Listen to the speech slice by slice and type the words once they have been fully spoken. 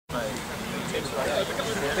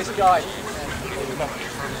This guy.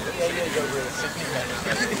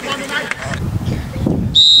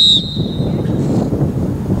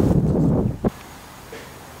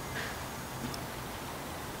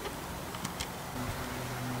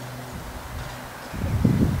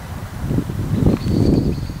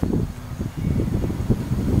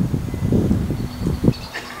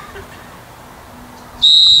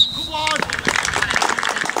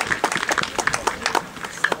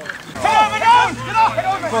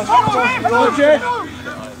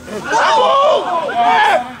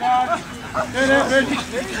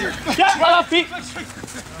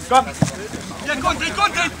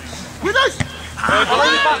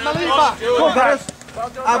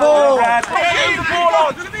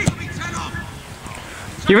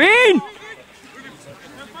 You're in!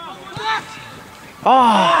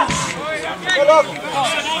 Oh!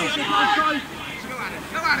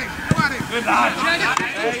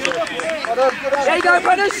 There you go,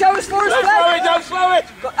 brothers. Show us for us, play. Don't slow it.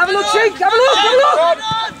 Have a look, Chink. Have a look. Have a look.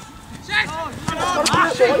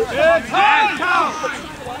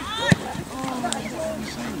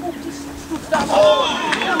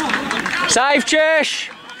 Save, Chish!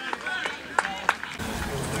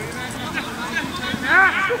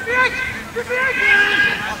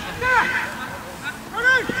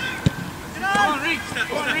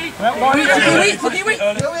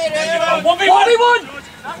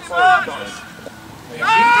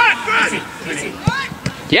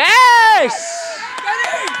 Yes!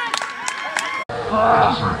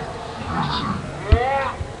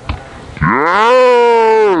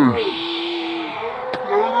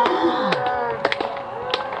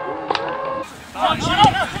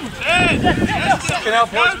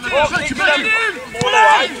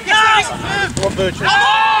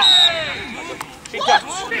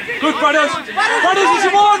 Good brothers. Brothers, it's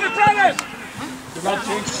your one.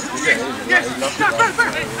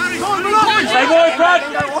 Stay going, Brad.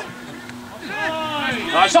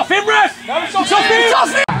 It's off him, ref. It's off him. It's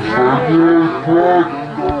off him.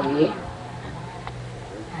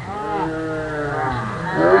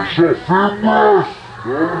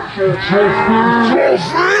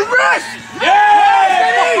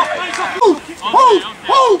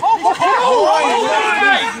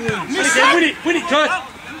 Win it, Kurt.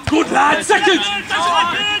 Good lad, second.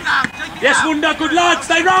 Yes, Wonder, good lad.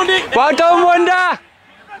 Stay round it. Well done, Wonder!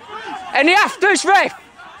 Any afters, ref?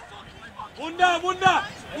 Wonder,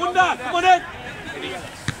 come on in.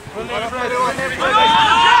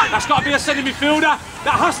 That's got to be a centre midfielder.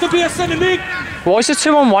 That has to be a centre mid. Why is it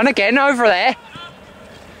 2-on-1 again over there?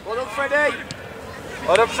 Well done, Freddie.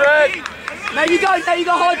 Well done, Fred. There you go,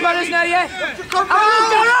 high brothers now, yeah? Have a look,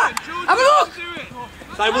 Dara! Have a look!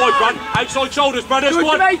 Stay wide, Brad. Outside shoulders, brothers. Go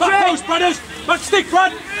on. Back post, brothers. Back stick,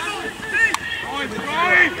 Brad.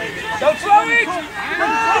 Don't throw it.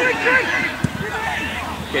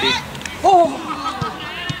 Get it. Oh!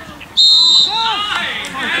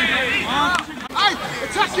 Hey,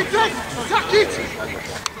 attack it, Dave! Attack it!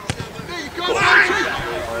 There you go,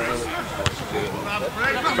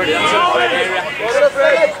 Freddie, that's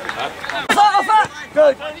it. Offer!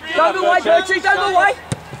 Good. Don't go away, Bertie, don't go away.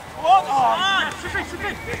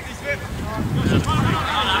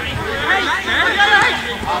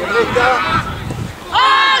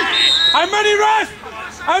 How many, ref?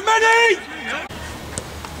 How many?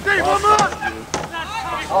 Dave, one more!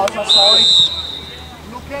 Oh, I'm sorry.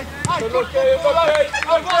 Okay.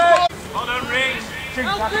 Hold on, Reece.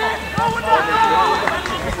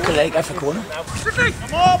 Good leg, go for corner.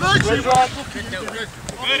 Good, Rob.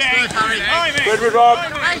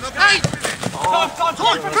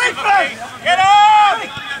 Get up! Get up!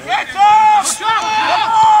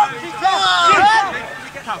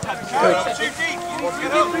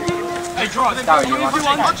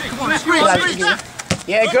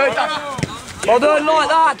 Yeah, good. Well done, like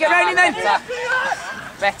that. Get ready then.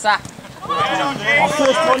 Better. There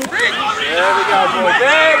we go, boys.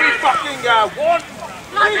 There we fucking go. One.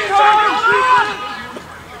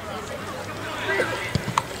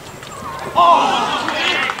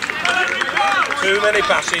 Too many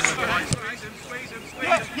bashes.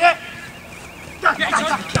 Yeah!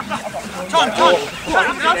 Tom!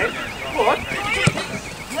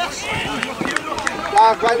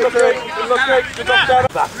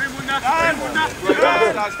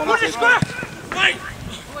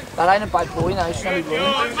 That ain't a bad boy now, he's trying to be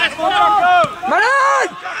running. Manon!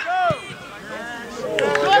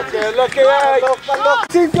 Look here!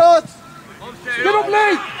 Team God! Good up,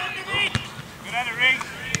 Lee! Good at it, Reece.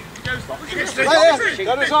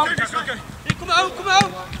 That is on. Come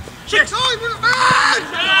out! Chicks on! Come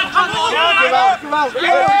on!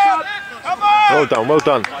 Well done, well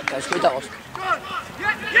done. That's good, that was.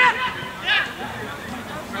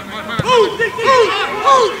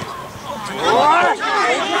 I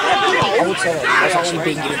would say that that's actually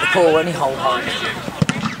being given the ball anyhow.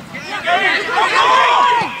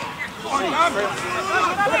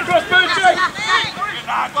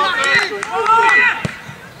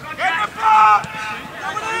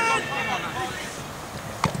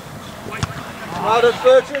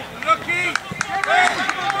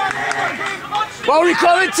 Well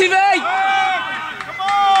recovered, Tivi!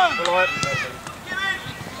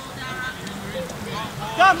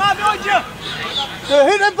 Down, man behind you!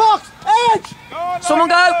 Hit the box! Edge! Someone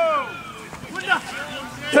go!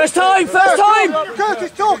 First time, first time!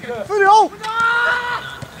 Curtis, talk! Through the hole!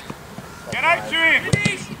 Get out to him!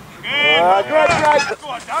 Good! Go on, Dan!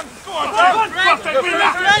 Go on, Dan!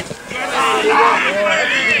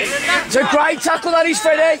 It's a great tackle that is,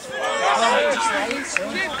 Freddie!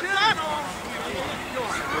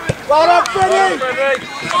 Well done, Freddie!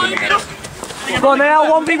 Come on now,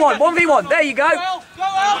 1v1, 1v1, there you go! Go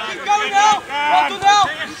out, keep going now! Well done now!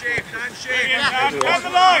 Down the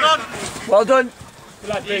line! Well done!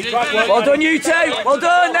 Well done, you two! Well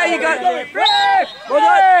done, there you go! Well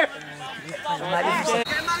done!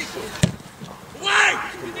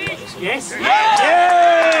 Yes.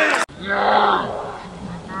 Yes!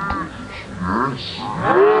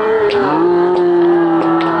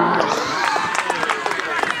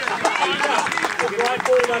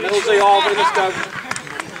 Millsy, Harvey, let's go.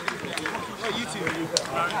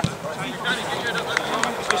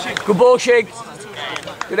 Good ball, Shig.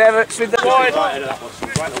 Good effort, Smith. Wide.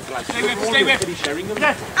 Stay with.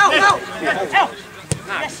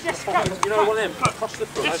 Yes, go. You know, one of them, across the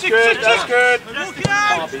front. That's good, that's good.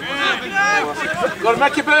 Got to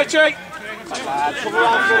make your birchie. Come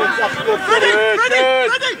around, that's good. Ready, ready,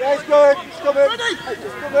 ready! Yeah, it's good, it's coming.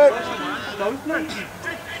 It's coming.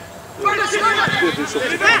 We'll do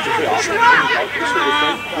something to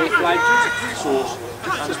sauce.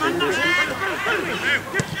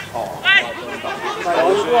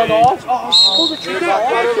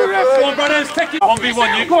 Go on, brothers, take it.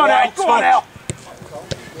 1v1, you. Go on out, go on out.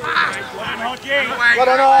 Got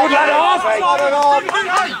an arm. Good lad, off. Got an arm.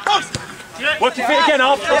 Work your feet again,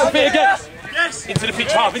 off. Work your feet again. Yes. Into the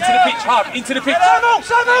pitch, half. Into the pitch, half. Into the pitch.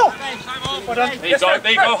 Samuel.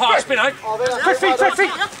 There you go, half. Spin out. Quick feet.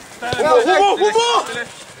 One more.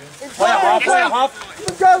 Play out half.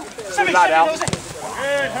 Let's go. Good lad out.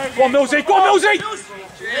 Go on, Millsy.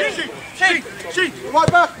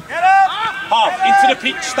 Right back. Half. Into the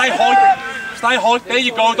pitch. Stay high. There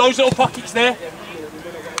you go. Those little pockets there.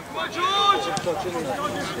 Come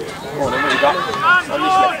on, then, what you got? On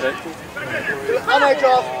this left there. On edge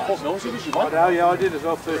off. Yeah, I did as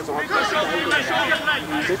well first time.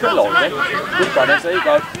 Take it long then. Good brothers, there you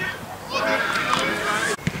go.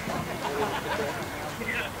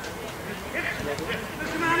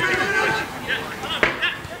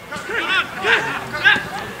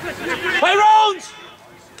 Play rounds!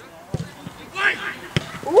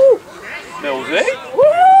 Millsy?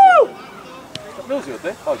 Woo! Millsy up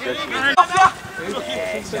there? Oh, good.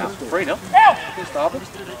 3 now. Against Derby.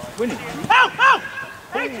 Winning.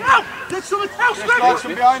 Get some else, Starts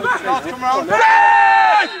from behind, starts from round.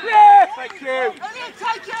 Thank you.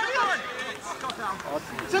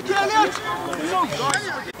 Take it, Elliot.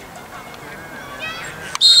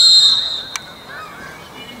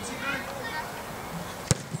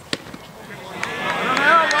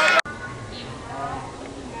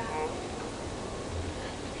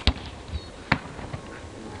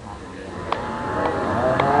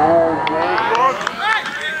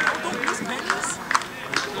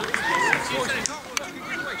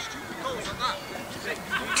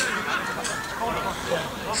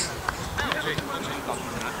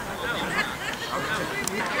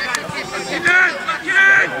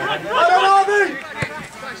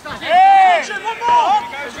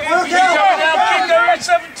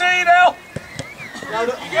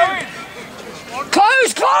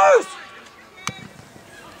 Close!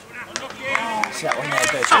 See that one there,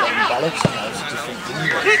 Bertie, on the balance, you know, it's a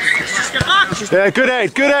different thing. Yeah, good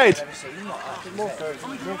aid, good aid.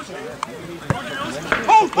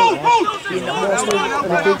 Being the horse, when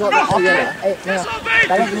they got that off, they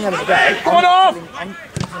haven't been able to get it. Come on off!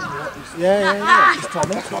 Yeah. Just told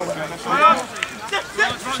me.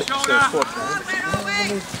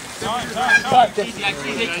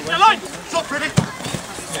 Stop, Freddie.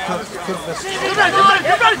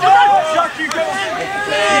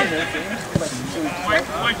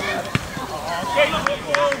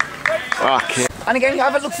 Okay. And again,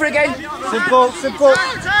 have a look for it again. Simple.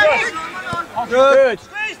 Good.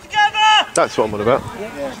 Squeeze together! That's what I'm on about.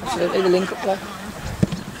 Absolutely, the link-up play.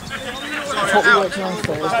 That's what we worked on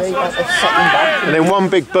Thursday, like a second back. And then one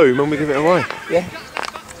big boom and we give it away. Yeah.